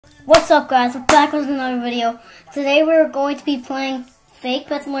What's up, guys? We're back with another video. Today we're going to be playing fake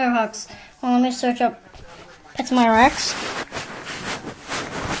Pet Simulator Hugs. Well, let me search up Pet Simulator X.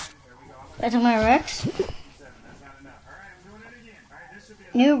 Pet Simulator X.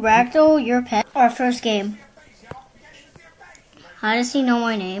 New Ragdoll, your pet. Our first game. How does he know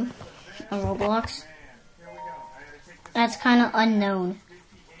my name on Roblox? That's kind of unknown.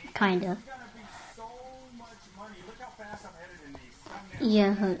 Kinda.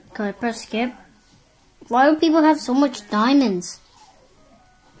 Yeah, can I press skip? Why do people have so much diamonds?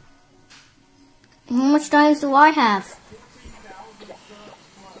 How much diamonds do I have?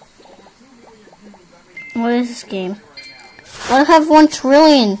 What is this game? I have 1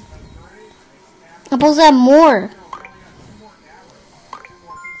 trillion. I'm supposed to have more.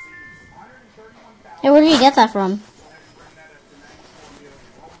 Hey, where did you get that from?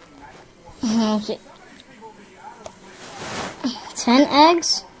 10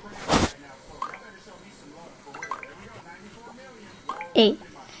 eggs? 8.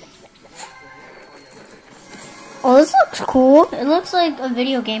 Oh, this looks cool. It looks like a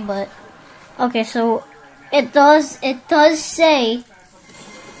video game, but okay, so it does say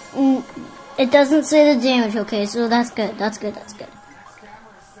it doesn't say the damage. Okay, so that's good. That's good.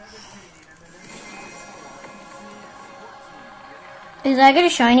 Is that a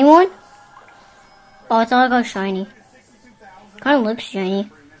shiny one? Oh, I thought I got shiny. Kind of looks shiny.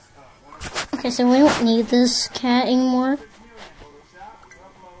 Okay, so we don't need this cat anymore.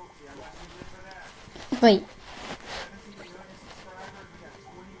 Wait.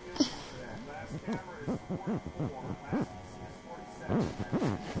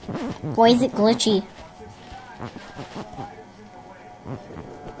 Why is it glitchy?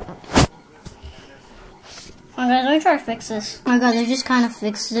 Oh guys, let me try to fix this. Oh my god, they just kind of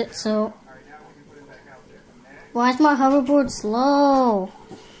fixed it, so... Why is my hoverboard slow?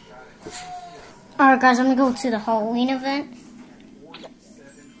 Alright guys, I'm gonna go to the Halloween event.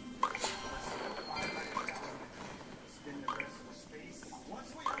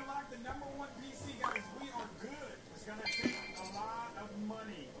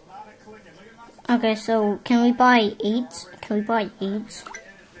 Okay, so can we buy 8? Can we buy 8?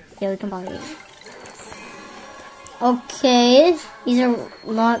 Yeah, we can buy 8. Okay, these are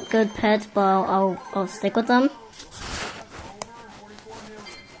not good pets, but I'll stick with them.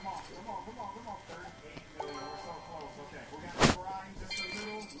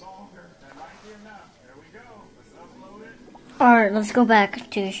 Alright, let's go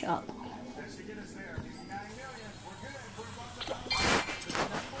back to the shop.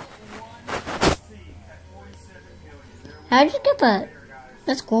 How did you get that?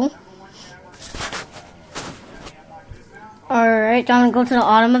 That's cool. Alright, I'm gonna go to the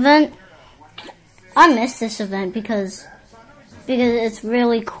autumn event. I missed this event because it's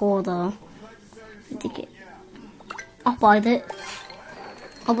really cool though. I'll buy it.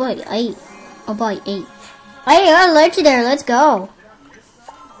 I'll buy 8. I'll buy 8. Hey, I got a legendary, let's go.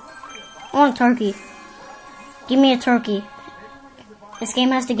 I want a turkey. Give me a turkey. This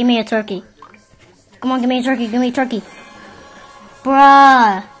game has to give me a turkey. Come on, give me a turkey, give me a turkey.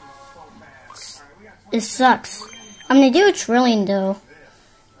 Bruh. It sucks. I'm gonna do 1 trillion though.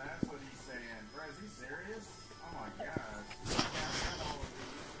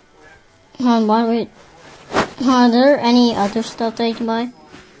 Hold on, wait. Are there any other stuff that I can buy?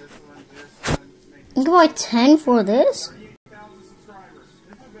 You can buy 10 for this?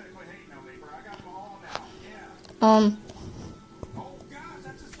 Alright,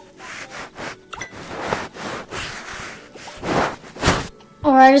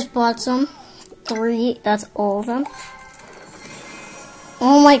 I just bought some. 3, that's all of them.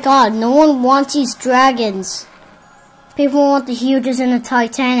 Oh my god, no one wants these dragons. People want the Huges and the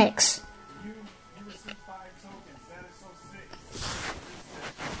Titanics.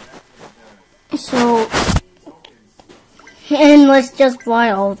 So, and let's just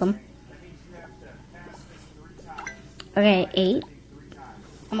buy all of them. Okay, 8.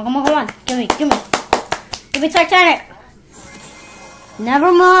 Come on. Give me Titanic.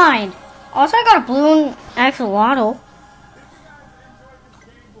 Never mind. Also, I got a balloon axolotl.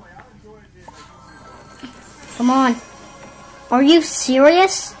 Come on. Are you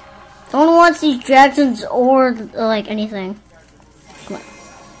serious? Don't want these dragons or like anything. Come on.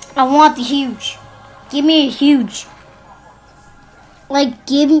 I want the huge. Give me a huge. Like,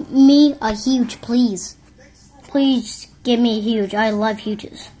 give me a huge, please. Please give me a huge. I love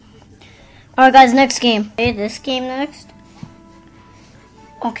huges. Alright guys, next game. Okay, this game next.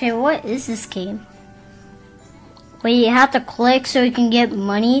 Okay, what is this game? Wait, you have to click so you can get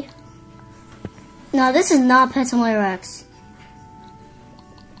money? No, this is not Pet Simulator X.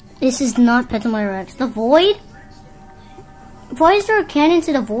 This is not Petalmire Rex. The Void? Why is there a cannon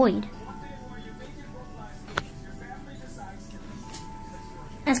to the Void?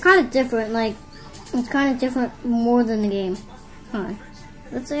 It's kind of different, like, it's kind of different more than the game. Huh.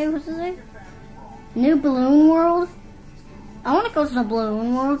 Let's say, what's it say? New Balloon World? I want to go to the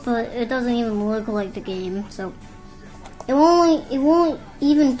Balloon World, but it doesn't even look like the game, so. It won't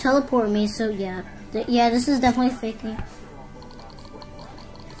even teleport me, so yeah. Yeah, this is definitely faking.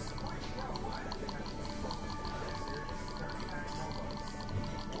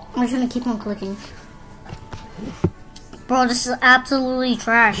 I'm just gonna keep on clicking. Bro, this is absolutely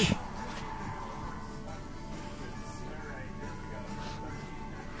trash.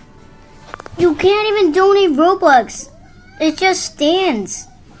 You can't even donate Robux. It just stands.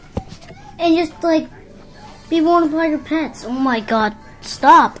 And just like, people want to buy your pets. Oh my god,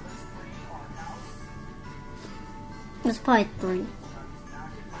 stop. Let's buy 3.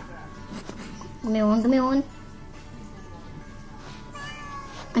 Give me one, give me one.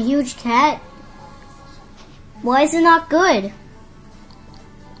 A huge cat? Why is it not good?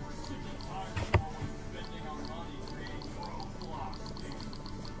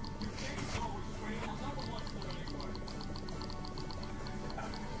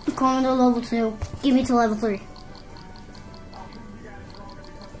 I'm going to level 2. Give me to level 3.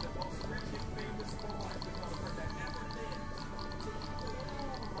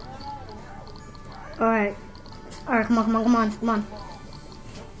 Alright. Alright, come on, come on, come on, come on.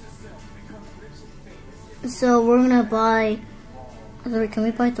 So we're gonna buy. Can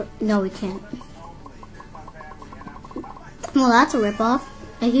we buy? No, we can't. Well, that's a ripoff.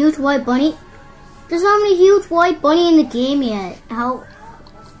 A huge white bunny. There's not even a huge white bunny in the game yet. How?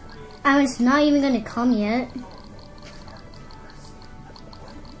 I mean, it's not even gonna come yet.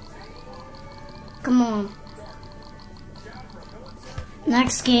 Come on.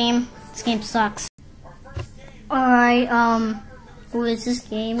 Next game. This game sucks. Alright, what is this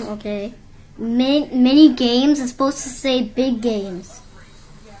game? Okay. Mini games is supposed to say big games.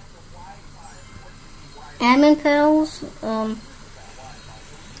 Admin pals,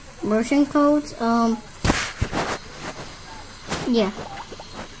 merchant codes, yeah.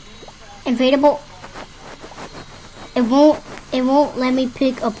 Invadable. It won't let me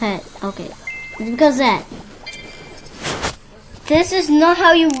pick a pet. Okay. It's because of that. This is not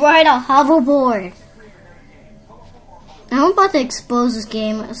how you ride a hoverboard. I'm about to expose this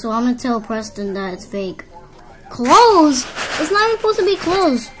game, so I'm gonna tell Preston that it's fake. Close? It's not even supposed to be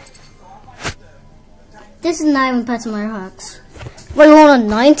closed. This is not even Petalmire Hawks. Wait, hold on,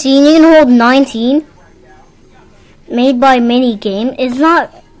 19? You can hold 19? Made by Mini Game. It's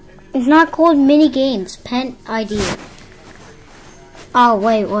not called Mini Games. Pet ID. Oh,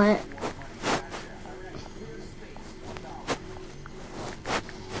 wait, what?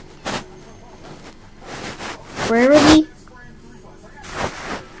 Rarity?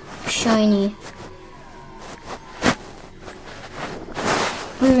 Shiny.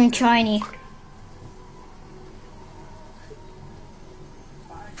 Blue and shiny.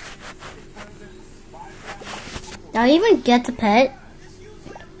 Did I even get the pet?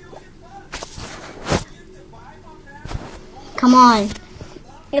 Come on.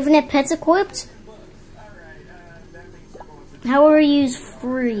 Infinite pets equipped? How are you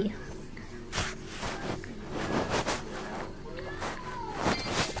free?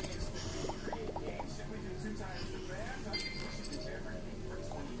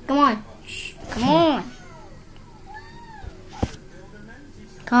 Come on. Come on.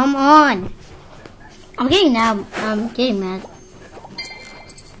 Come on. I'm getting mad.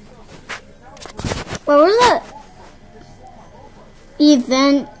 What was that?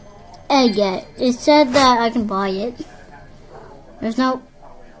 Event egg yet. It said that I can buy it. There's no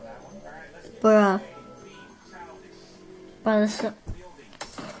bruh. There's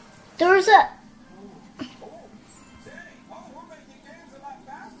a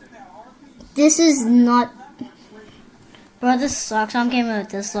This is not. Bro, this sucks. I'm gaming with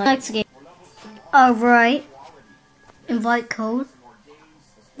this. Next game. Alright. Invite code.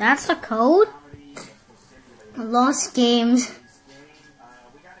 That's the code? Lost games.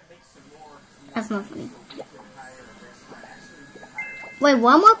 That's not funny. Wait,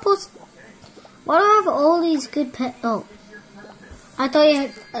 why am I supposed? Why do I have all these good pets? Oh, I thought I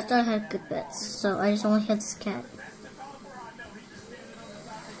had good pets, so I just only had this cat.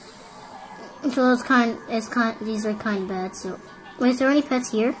 So these are kind of bad. So, wait, is there any pets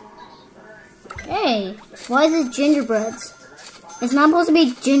here? Hey, why is it gingerbreads? It's not supposed to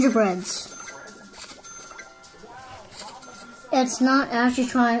be gingerbreads. It's not actually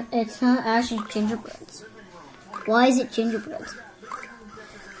gingerbreads. Why is it gingerbreads?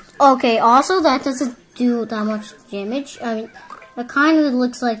 Okay, also that doesn't do that much damage. I mean, it kind of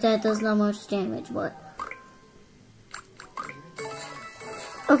looks like that does not much damage, but...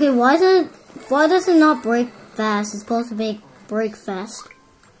 Okay, why does it not break fast? It's supposed to break fast.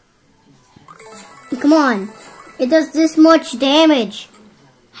 Come on. It does this much damage.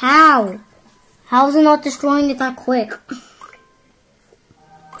 How? How is it not destroying it that quick?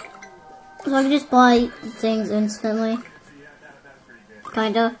 So I can just buy things instantly.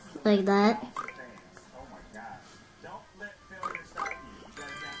 Kinda, like that.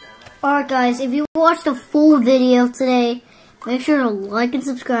 Alright guys, if you watched the full video today, make sure to like and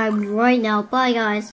subscribe right now. Bye guys.